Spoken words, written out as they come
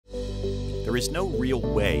there is no real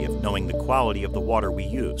way of knowing the quality of the water we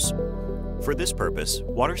use. For this purpose,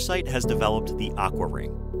 WaterSight has developed the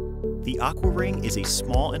AquaRing. The AquaRing is a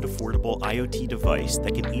small and affordable IoT device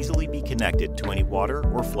that can easily be connected to any water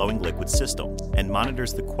or flowing liquid system and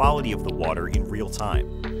monitors the quality of the water in real time.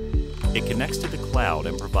 It connects to the cloud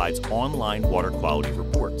and provides online water quality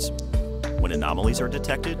reports. When anomalies are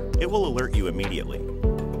detected, it will alert you immediately.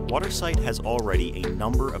 WaterSight has already a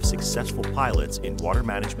number of successful pilots in water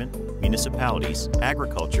management, municipalities,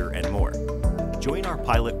 agriculture, and more. Join our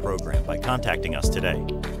pilot program by contacting us today.